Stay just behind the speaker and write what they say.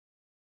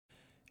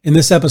In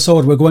this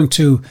episode, we're going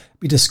to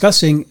be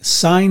discussing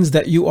signs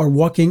that you are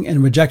walking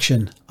in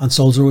rejection on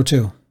Soul Zero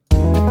 2.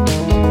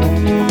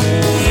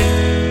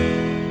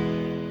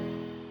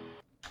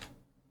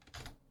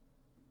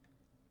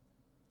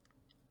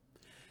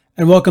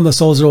 And welcome to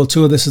Soul Zero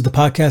 2. This is the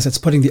podcast that's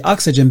putting the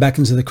oxygen back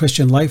into the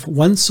Christian life,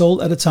 one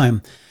soul at a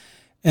time.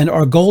 And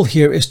our goal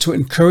here is to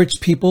encourage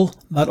people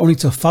not only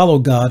to follow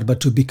God, but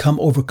to become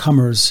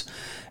overcomers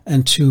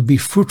and to be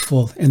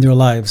fruitful in their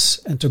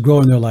lives and to grow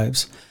in their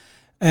lives.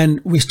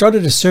 And we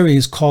started a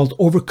series called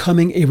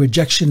Overcoming a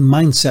Rejection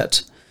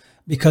Mindset,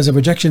 because a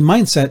rejection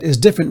mindset is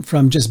different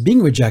from just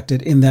being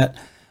rejected, in that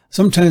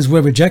sometimes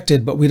we're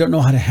rejected, but we don't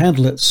know how to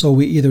handle it. So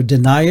we either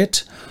deny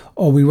it,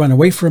 or we run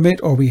away from it,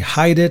 or we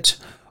hide it,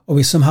 or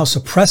we somehow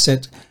suppress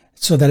it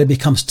so that it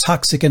becomes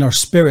toxic in our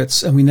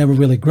spirits and we never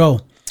really grow.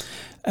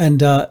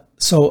 And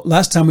so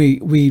last time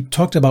we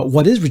talked about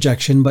what is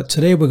rejection, but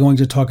today we're going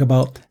to talk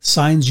about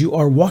signs you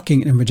are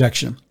walking in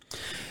rejection.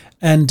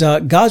 And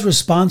God's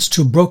response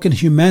to broken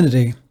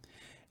humanity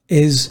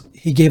is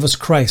He gave us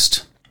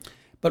Christ.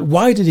 But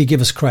why did He give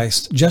us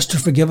Christ? Just to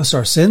forgive us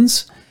our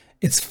sins?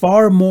 It's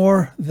far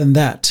more than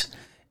that.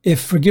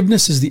 If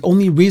forgiveness is the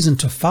only reason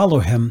to follow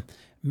Him,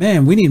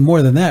 man, we need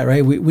more than that,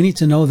 right? We need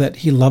to know that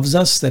He loves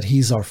us, that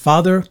He's our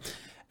Father.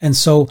 And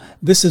so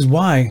this is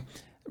why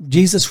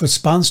Jesus'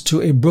 response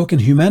to a broken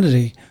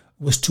humanity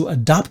was to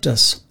adopt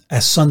us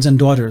as sons and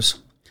daughters.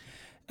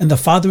 And the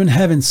Father in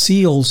heaven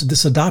seals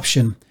this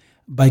adoption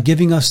by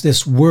giving us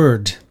this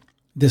word,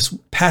 this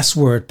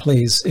password,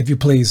 please, if you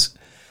please,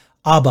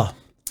 Abba.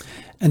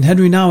 And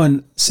Henry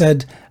Nouwen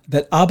said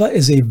that Abba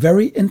is a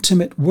very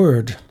intimate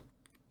word.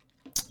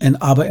 And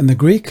Abba in the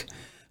Greek,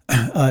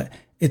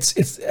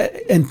 it's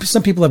and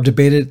some people have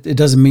debated it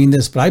doesn't mean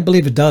this, but I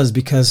believe it does,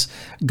 because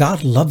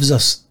God loves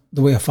us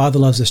the way a father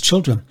loves his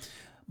children.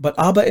 But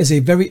Abba is a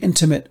very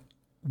intimate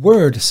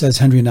word, says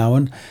Henry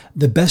Nouwen.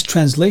 The best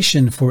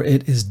translation for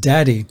it is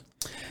daddy.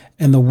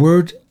 And the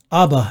word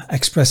Abba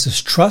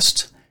expresses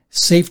trust,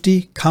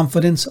 safety,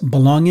 confidence,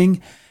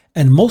 belonging,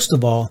 and most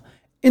of all,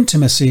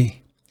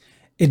 intimacy.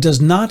 It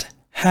does not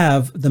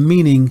have the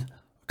meaning,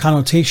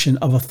 connotation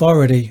of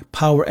authority,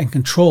 power, and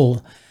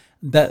control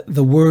that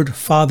the word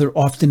father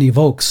often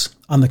evokes.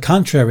 On the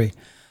contrary,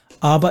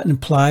 Abba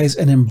implies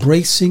an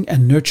embracing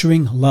and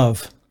nurturing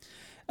love.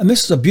 And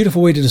this is a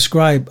beautiful way to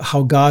describe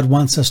how God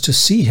wants us to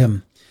see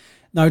Him.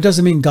 Now, it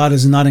doesn't mean God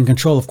is not in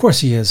control. Of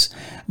course He is.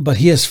 But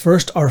He is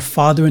first our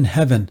Father in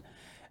heaven.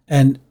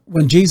 And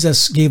when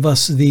Jesus gave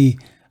us the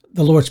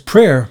Lord's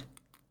Prayer,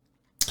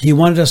 He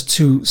wanted us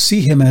to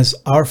see Him as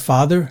our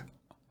Father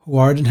who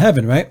art in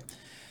heaven, right?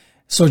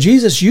 So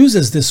Jesus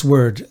uses this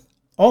word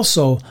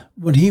also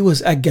when He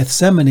was at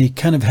Gethsemane,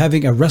 kind of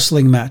having a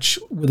wrestling match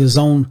with His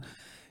own,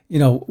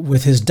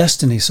 with His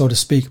destiny, so to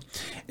speak.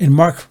 In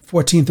Mark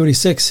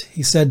 14:36,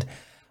 He said,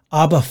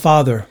 Abba,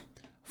 Father,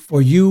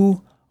 for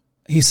you,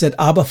 He said,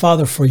 Abba,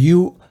 Father, for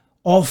you,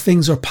 all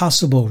things are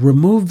possible.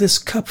 Remove this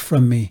cup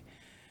from me.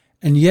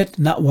 And yet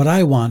not what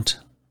I want,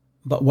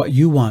 but what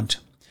you want.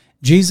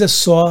 Jesus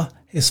saw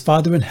His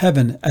Father in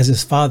heaven as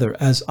His Father,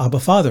 as Abba,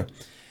 Father.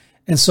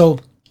 And so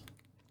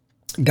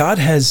God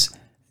has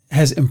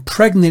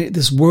impregnated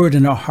this word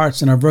in our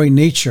hearts and our very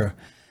nature,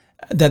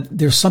 that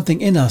there's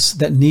something in us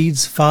that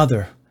needs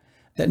Father,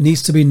 that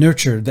needs to be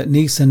nurtured, that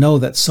needs to know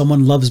that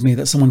someone loves me,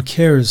 that someone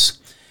cares.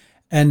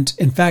 And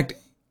in fact,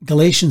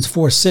 Galatians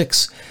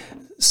 4:6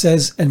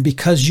 says, and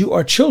because you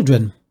are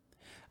children,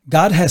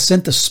 God has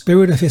sent the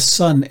Spirit of His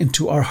Son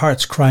into our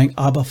hearts, crying,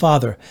 Abba,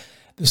 Father.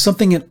 There's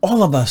something in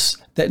all of us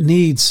that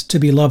needs to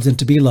be loved and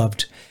to be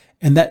loved.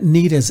 And that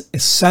need is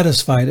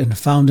satisfied and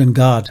found in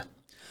God.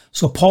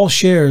 So Paul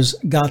shares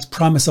God's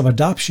promise of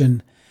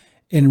adoption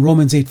in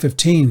Romans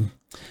 8:15.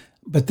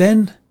 But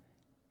then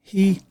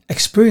he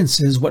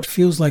experiences what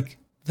feels like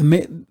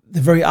the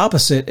very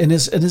opposite in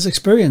his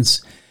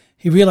experience.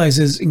 He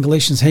realizes in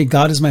Galatians, hey,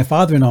 God is my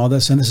Father in all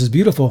this, and this is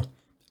beautiful.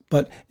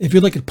 But if you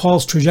look at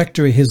Paul's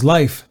trajectory, his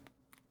life,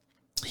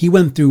 he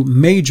went through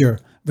major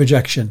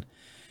rejection.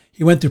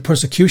 He went through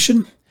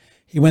persecution.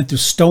 He went through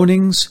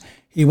stonings.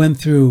 He went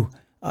through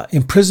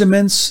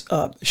imprisonments,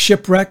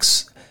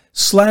 shipwrecks,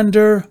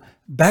 slander,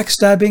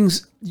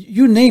 backstabbings,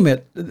 you name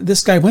it.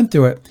 This guy went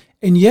through it.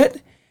 And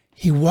yet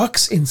he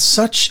walks in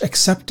such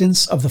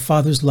acceptance of the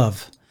Father's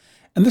love.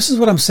 And this is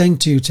what I'm saying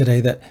to you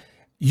today, that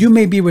you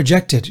may be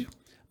rejected,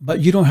 but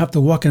you don't have to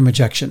walk in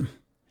rejection.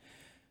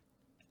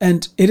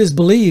 And it is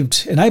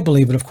believed, and I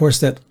believe it, of course,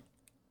 that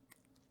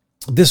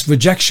this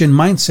rejection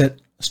mindset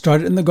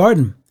started in the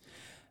garden.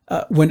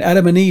 When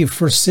Adam and Eve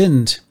first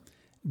sinned,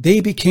 they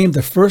became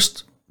the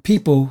first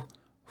people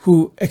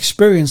who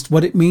experienced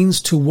what it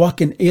means to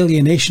walk in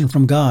alienation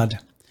from God.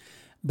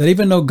 That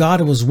even though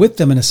God was with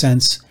them in a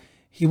sense,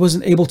 He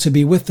wasn't able to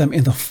be with them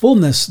in the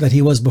fullness that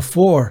He was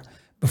before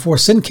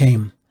sin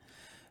came.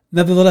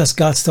 Nevertheless,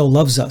 God still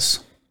loves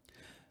us.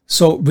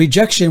 So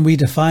rejection we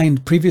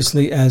defined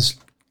previously as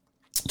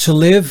to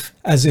live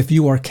as if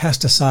you are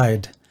cast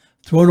aside,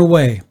 thrown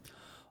away,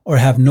 or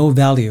have no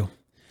value.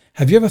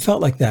 Have you ever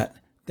felt like that?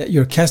 that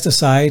you're cast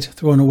aside,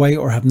 thrown away,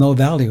 or have no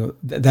value.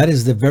 That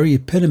is the very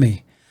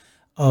epitome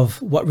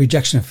of what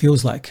rejection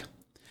feels like.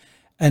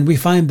 And we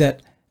find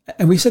that,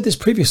 and we said this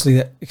previously,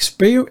 that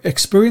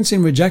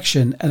experiencing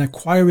rejection and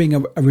acquiring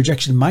a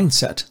rejection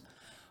mindset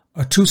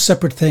are two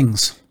separate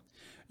things.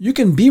 You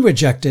can be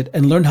rejected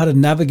and learn how to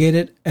navigate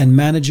it and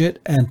manage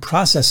it and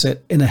process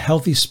it in a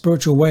healthy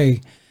spiritual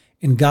way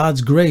in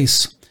God's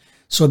grace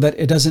so that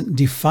it doesn't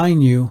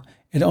define you,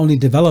 it only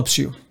develops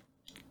you.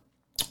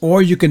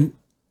 Or you can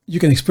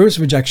experience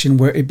rejection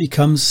where it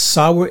becomes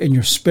sour in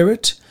your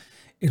spirit,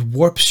 it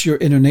warps your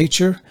inner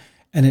nature,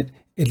 and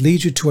it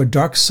leads you to a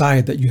dark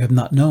side that you have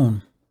not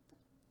known.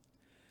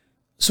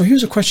 So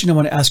here's a question I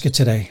want to ask you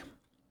today.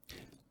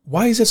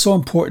 Why is it so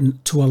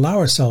important to allow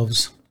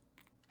ourselves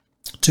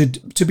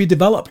to be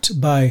developed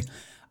by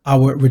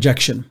our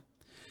rejection?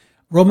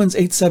 Romans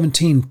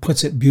 8:17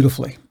 puts it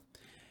beautifully.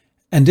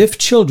 And if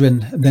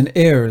children, then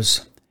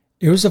heirs,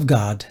 heirs of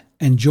God,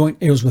 and joint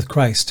heirs with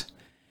Christ,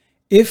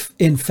 if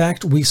in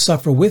fact we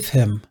suffer with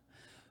him,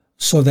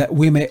 so that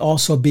we may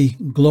also be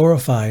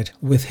glorified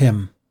with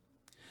him.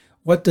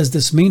 What does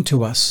this mean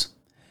to us?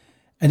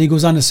 And he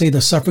goes on to say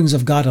the sufferings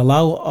of God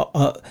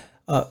allow,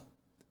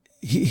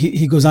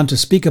 he goes on to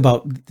speak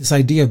about this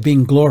idea of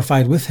being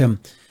glorified with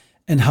him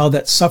and how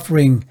that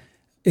suffering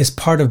is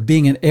part of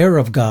being an heir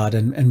of God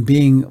and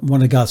being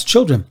one of God's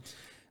children.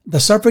 The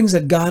sufferings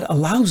that God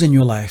allows in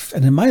your life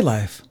and in my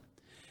life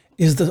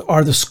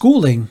are the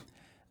schooling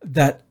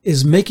that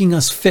is making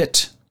us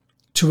fit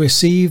to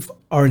receive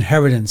our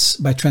inheritance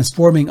by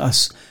transforming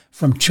us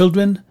from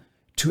children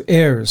to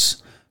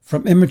heirs,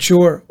 from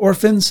immature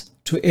orphans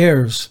to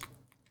heirs.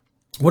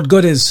 What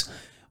good is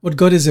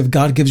if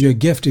God gives you a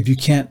gift if you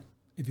can't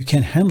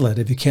handle it,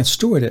 if you can't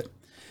steward it?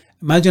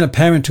 Imagine a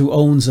parent who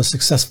owns a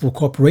successful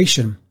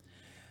corporation.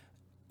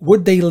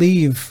 Would they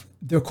leave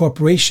their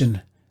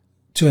corporation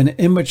to an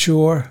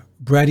immature,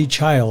 bratty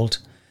child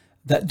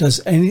that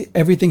does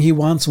everything he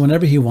wants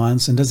whenever he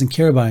wants and doesn't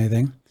care about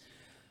anything?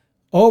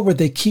 Or would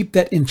they keep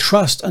that in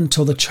trust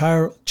until the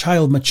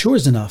child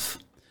matures enough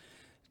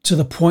to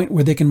the point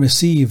where they can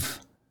receive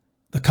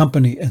the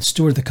company and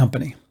steward the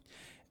company?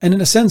 And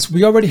in a sense,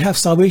 we already have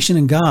salvation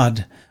in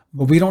God,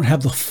 but we don't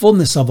have the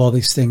fullness of all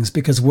these things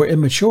because we're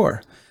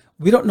immature.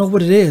 We don't know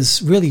what it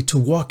is really to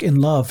walk in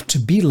love, to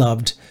be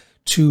loved,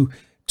 to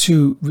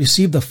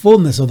receive the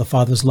fullness of the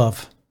Father's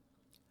love.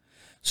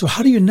 So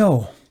how do you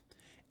know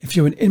if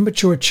you're an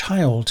immature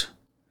child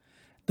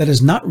that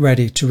is not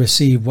ready to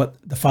receive what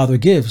the Father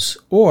gives,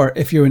 or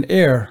if you're an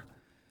heir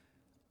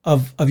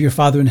of your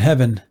Father in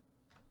heaven?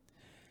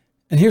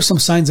 And here's some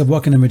signs of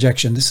walking in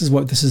rejection. This is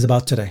what this is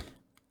about today.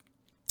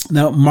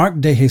 Now,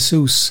 Mark De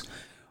Jesus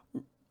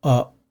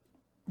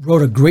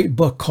wrote a great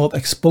book called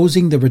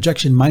Exposing the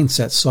Rejection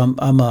Mindset. So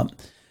I'm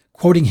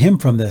quoting him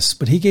from this,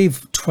 but he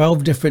gave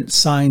 12 different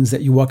signs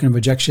that you walk in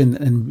rejection,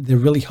 and they're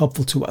really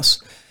helpful to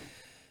us.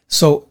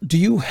 So do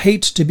you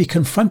hate to be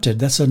confronted?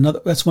 That's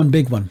one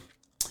big one.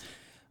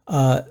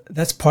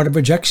 That's part of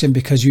rejection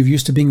because you're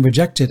used to being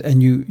rejected,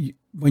 and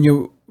when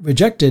you're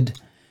rejected,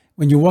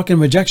 when you walk in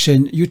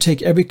rejection, you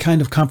take every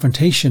kind of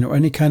confrontation or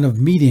any kind of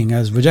meeting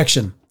as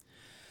rejection.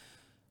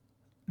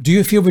 Do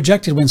you feel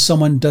rejected when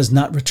someone does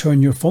not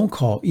return your phone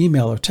call,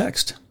 email, or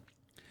text?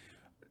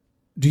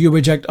 Do you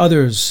reject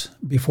others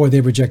before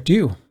they reject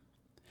you?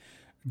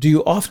 Do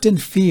you often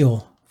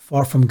feel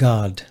far from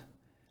God?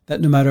 That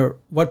no matter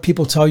what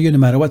people tell you, no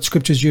matter what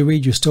scriptures you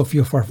read, you still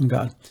feel far from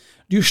God?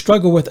 Do you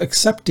struggle with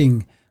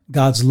accepting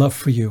God's love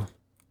for you?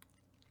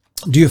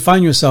 Do you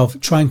find yourself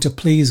trying to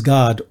please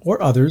God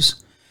or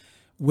others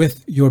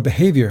with your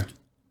behavior?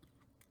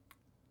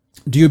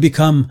 Do you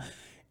become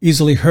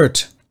easily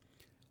hurt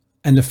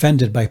and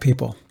offended by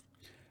people?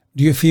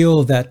 Do you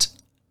feel the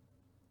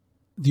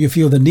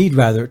need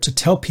to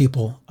tell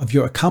people of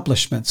your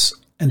accomplishments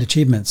and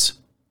achievements?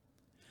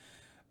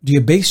 Do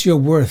you base your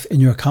worth in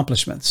your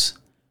accomplishments?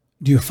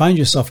 Do you find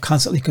yourself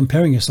constantly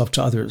comparing yourself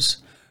to others?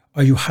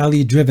 Are you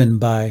highly driven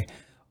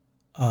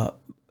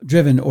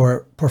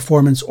or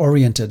performance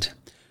oriented?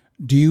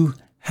 Do you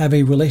have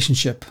a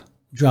relationship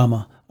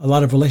drama, a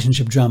lot of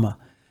relationship drama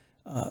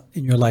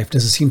in your life?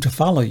 Does it seem to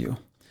follow you?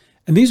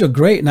 And these are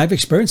great, and I've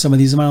experienced some of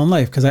these in my own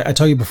life, because I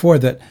tell you before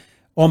that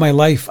all my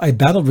life I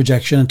battled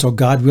rejection until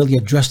God really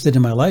addressed it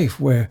in my life,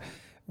 where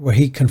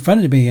he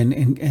confronted me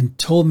and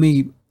told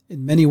me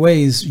in many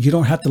ways, you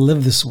don't have to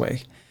live this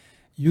way.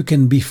 You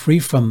can be free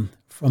from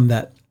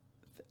that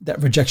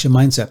rejection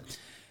mindset.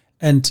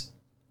 And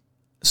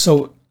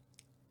so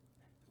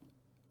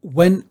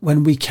when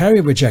we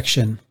carry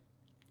rejection,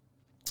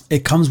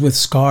 it comes with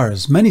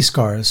scars, many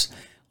scars,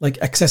 like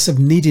excessive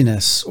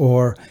neediness,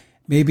 or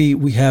maybe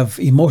we have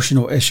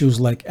emotional issues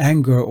like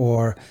anger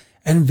or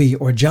envy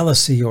or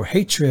jealousy or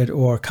hatred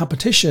or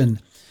competition.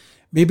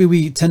 Maybe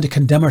we tend to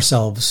condemn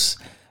ourselves.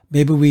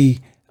 Maybe we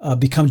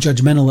become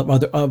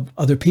judgmental of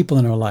other people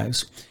in our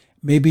lives.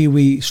 Maybe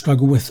we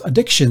struggle with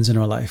addictions in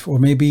our life, or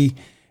maybe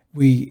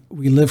we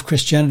live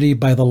Christianity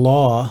by the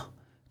law,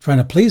 trying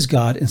to please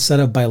God instead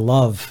of by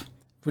love,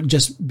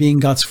 just being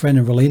God's friend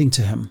and relating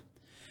to him.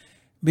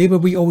 Maybe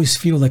we always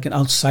feel like an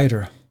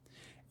outsider.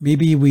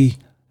 Maybe we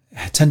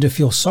tend to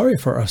feel sorry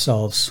for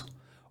ourselves,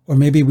 or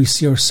maybe we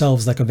see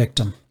ourselves like a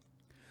victim,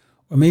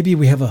 or maybe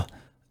we have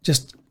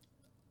just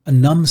a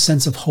numb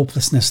sense of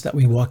hopelessness that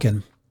we walk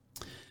in.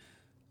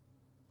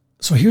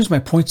 So here's my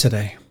point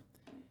today.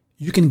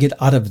 You can get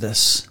out of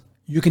this.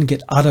 You can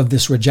get out of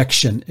this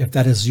rejection if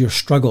that is your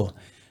struggle,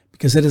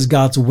 because it is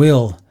God's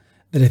will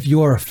that if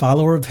you are a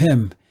follower of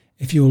Him,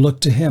 if you look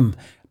to Him,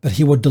 that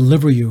He will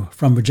deliver you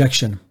from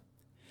rejection.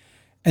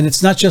 And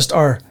it's not just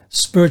our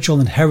spiritual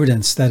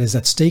inheritance that is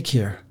at stake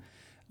here,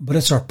 but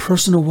it's our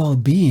personal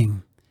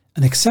well-being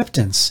and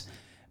acceptance,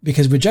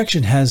 because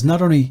rejection has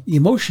not only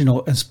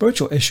emotional and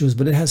spiritual issues,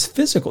 but it has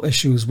physical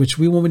issues, which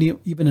we won't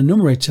even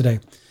enumerate today.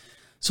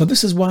 So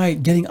this is why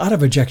getting out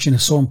of rejection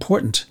is so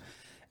important,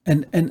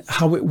 and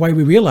why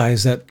we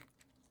realize that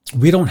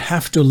we don't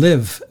have to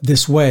live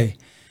this way.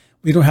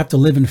 We don't have to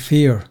live in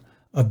fear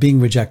of being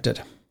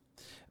rejected,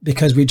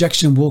 because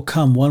rejection will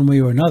come one way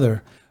or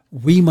another.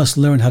 We must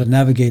learn how to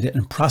navigate it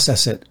and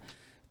process it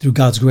through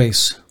God's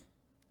grace.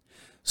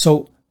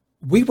 So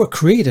we were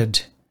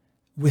created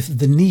with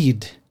the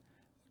need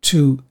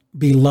to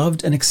be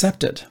loved and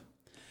accepted.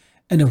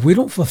 And if we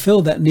don't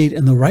fulfill that need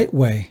in the right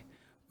way,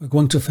 we're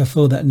going to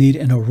fulfill that need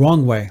in a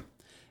wrong way.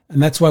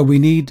 And that's why we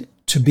need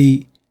to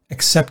be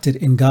accepted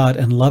in God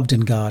and loved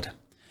in God.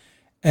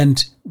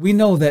 And we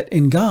know that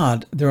in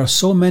God, there are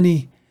so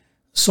many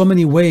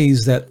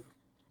ways that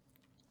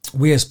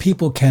we as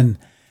people can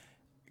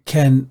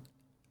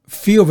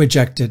feel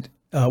rejected.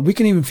 We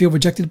can even feel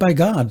rejected by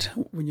God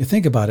when you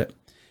think about it.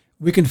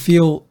 We can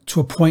feel to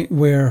a point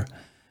where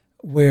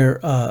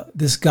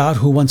this God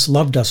who once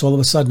loved us, all of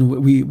a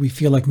sudden we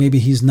feel like maybe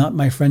He's not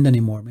my friend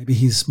anymore. Maybe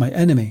He's my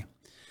enemy.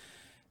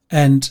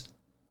 And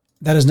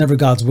that is never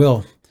God's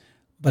will.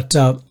 But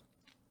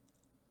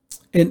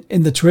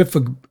in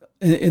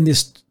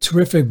this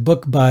terrific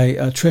book by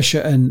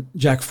Tricia and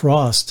Jack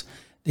Frost,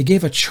 they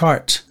gave a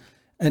chart,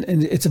 and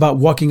it's about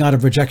walking out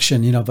of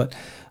rejection, but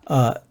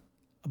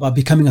about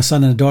becoming a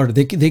son and a daughter.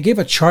 They gave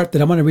a chart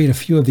that I want to read a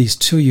few of these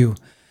to you,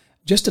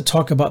 just to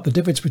talk about the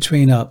difference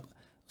between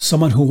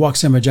someone who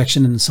walks in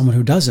rejection and someone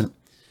who doesn't.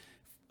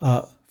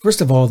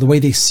 First of all, the way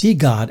they see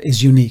God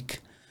is unique.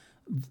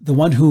 The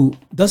one who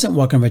doesn't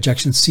walk in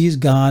rejection sees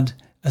God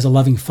as a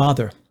loving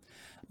father,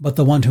 but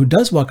the one who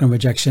does walk in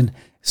rejection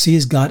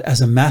sees God as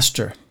a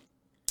master.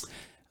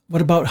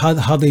 What about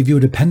how they view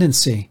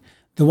dependency?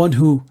 The one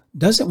who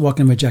doesn't walk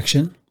in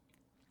rejection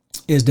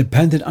is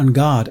dependent on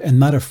God and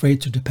not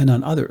afraid to depend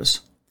on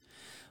others.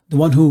 The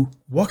one who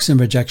walks in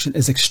rejection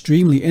is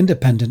extremely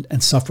independent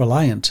and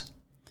self-reliant.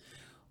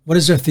 What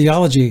is their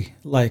theology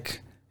like?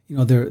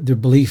 Their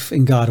belief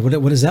in God.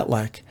 What is that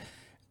like?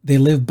 They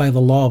live by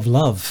the law of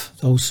love.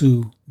 Those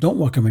who don't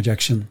walk in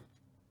rejection,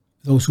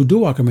 those who do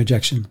walk in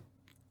rejection,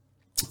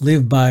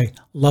 live by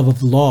love of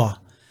the law,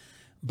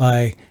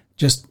 by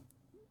just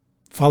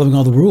following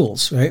all the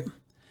rules, right?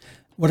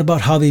 What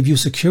about how they view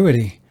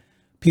security?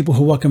 People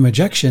who walk in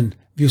rejection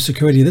view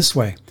security this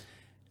way.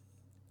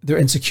 They're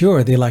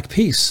insecure, they lack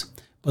peace.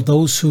 But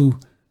those who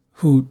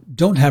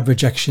don't have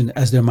rejection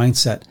as their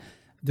mindset,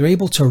 they're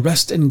able to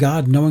rest in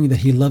God knowing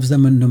that He loves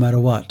them no matter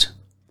what.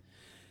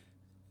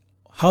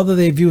 How do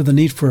they view the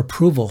need for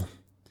approval?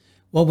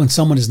 Well, when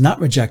someone is not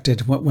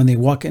rejected, when they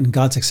walk in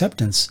God's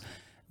acceptance,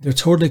 they're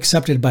totally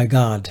accepted by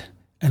God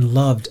and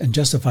loved and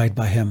justified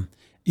by Him.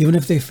 Even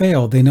if they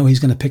fail, they know He's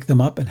going to pick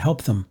them up and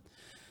help them.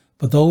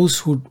 But those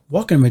who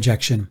walk in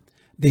rejection,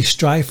 they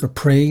strive for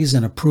praise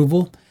and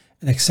approval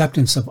and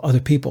acceptance of other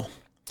people.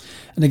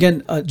 And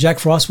again, Jack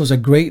Frost was a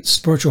great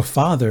spiritual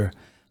father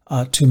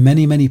to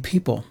many, many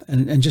people,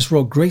 and just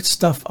wrote great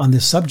stuff on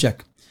this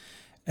subject.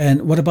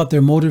 And what about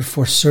their motive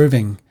for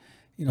serving,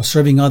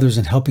 serving others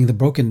and helping the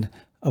broken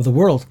of the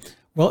world?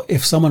 Well,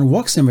 if someone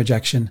walks in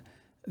rejection,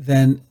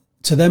 then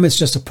to them it's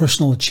just a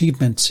personal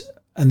achievement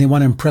and they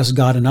want to impress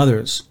God and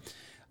others.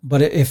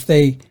 But if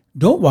they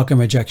don't walk in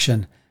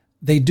rejection,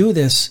 they do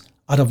this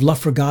out of love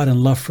for God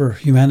and love for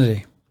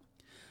humanity.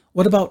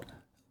 What about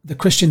the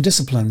Christian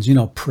disciplines,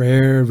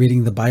 prayer,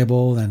 reading the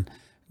Bible, and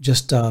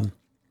just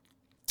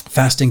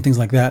fasting, things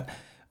like that?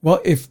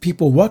 Well, if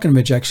people walk in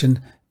rejection,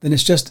 then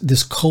it's just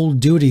this cold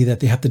duty that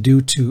they have to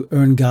do to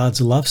earn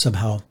God's love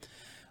somehow.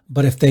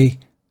 But if they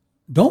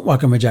don't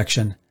walk in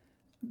rejection,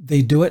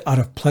 they do it out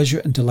of pleasure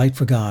and delight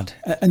for God.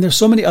 And there's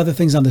so many other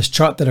things on this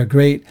chart that are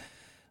great,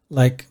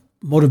 like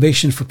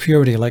motivation for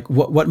purity, like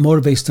what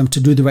motivates them to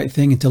do the right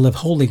thing and to live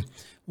holy.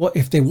 Well,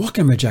 if they walk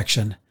in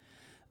rejection,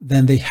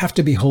 then they have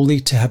to be holy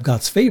to have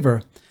God's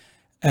favor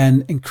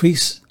and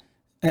increase,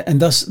 and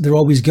thus they're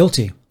always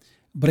guilty.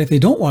 But if they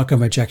don't walk in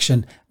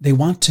rejection, they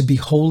want to be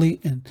holy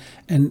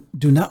and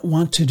do not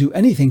want to do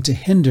anything to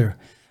hinder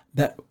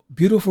that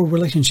beautiful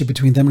relationship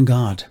between them and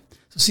God.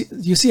 So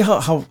you see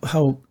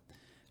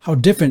how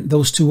different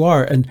those two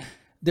are. And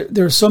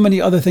there are so many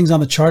other things on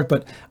the chart,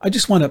 but I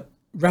just want to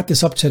wrap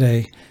this up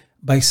today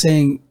by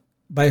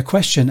a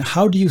question: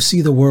 how do you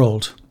see the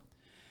world?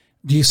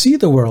 Do you see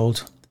the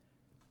world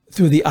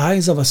through the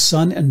eyes of a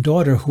son and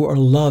daughter who are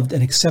loved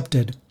and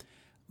accepted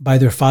by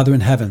their Father in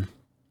heaven?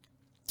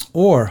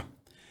 Or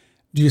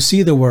do you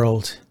see the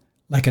world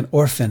like an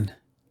orphan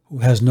who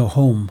has no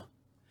home?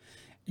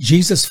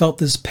 Jesus felt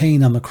this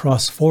pain on the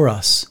cross for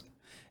us.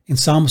 In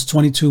Psalms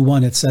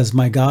 22:1, it says,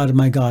 my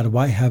God,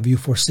 why have you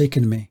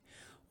forsaken me?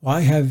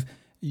 Why are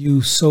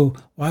you so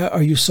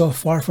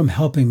far from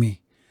helping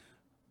me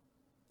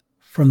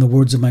from the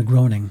words of my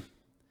groaning?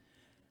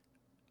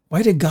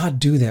 Why did God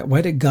do that?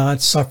 Why did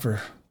God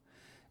suffer?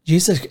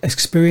 Jesus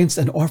experienced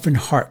an orphan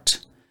heart,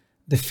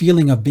 the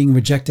feeling of being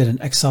rejected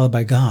and exiled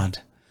by God,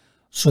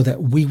 so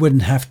that we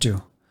wouldn't have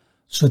to,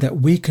 so that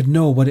we could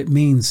know what it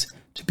means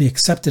to be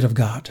accepted of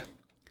God.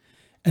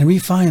 And we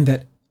find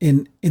that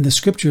in the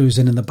scriptures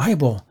and in the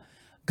Bible,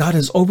 God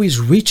is always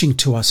reaching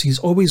to us. He's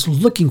always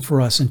looking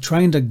for us and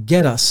trying to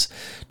get us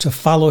to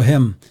follow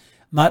him,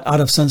 not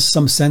out of some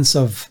sense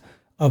of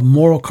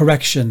moral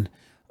correction.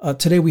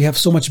 Today we have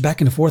so much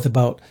back and forth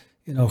about,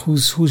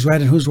 who's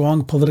right and who's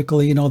wrong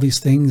politically and all these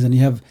things. And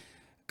you have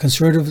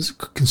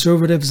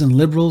conservatives and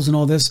liberals and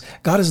all this.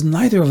 God is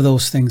neither of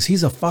those things.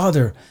 He's a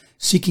father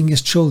seeking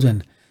his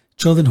children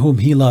whom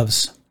he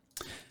loves.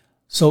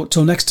 So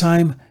till next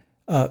time,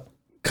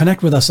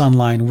 connect with us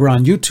online. We're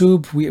on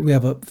YouTube. We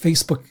have a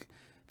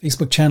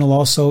Facebook channel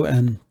also,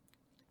 and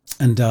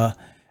Snapchat,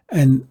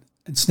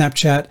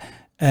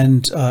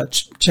 and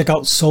check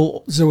out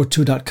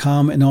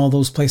soul02.com and all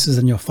those places,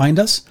 and you'll find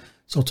us.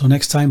 So till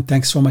next time,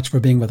 thanks so much for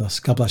being with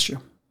us. God bless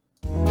you.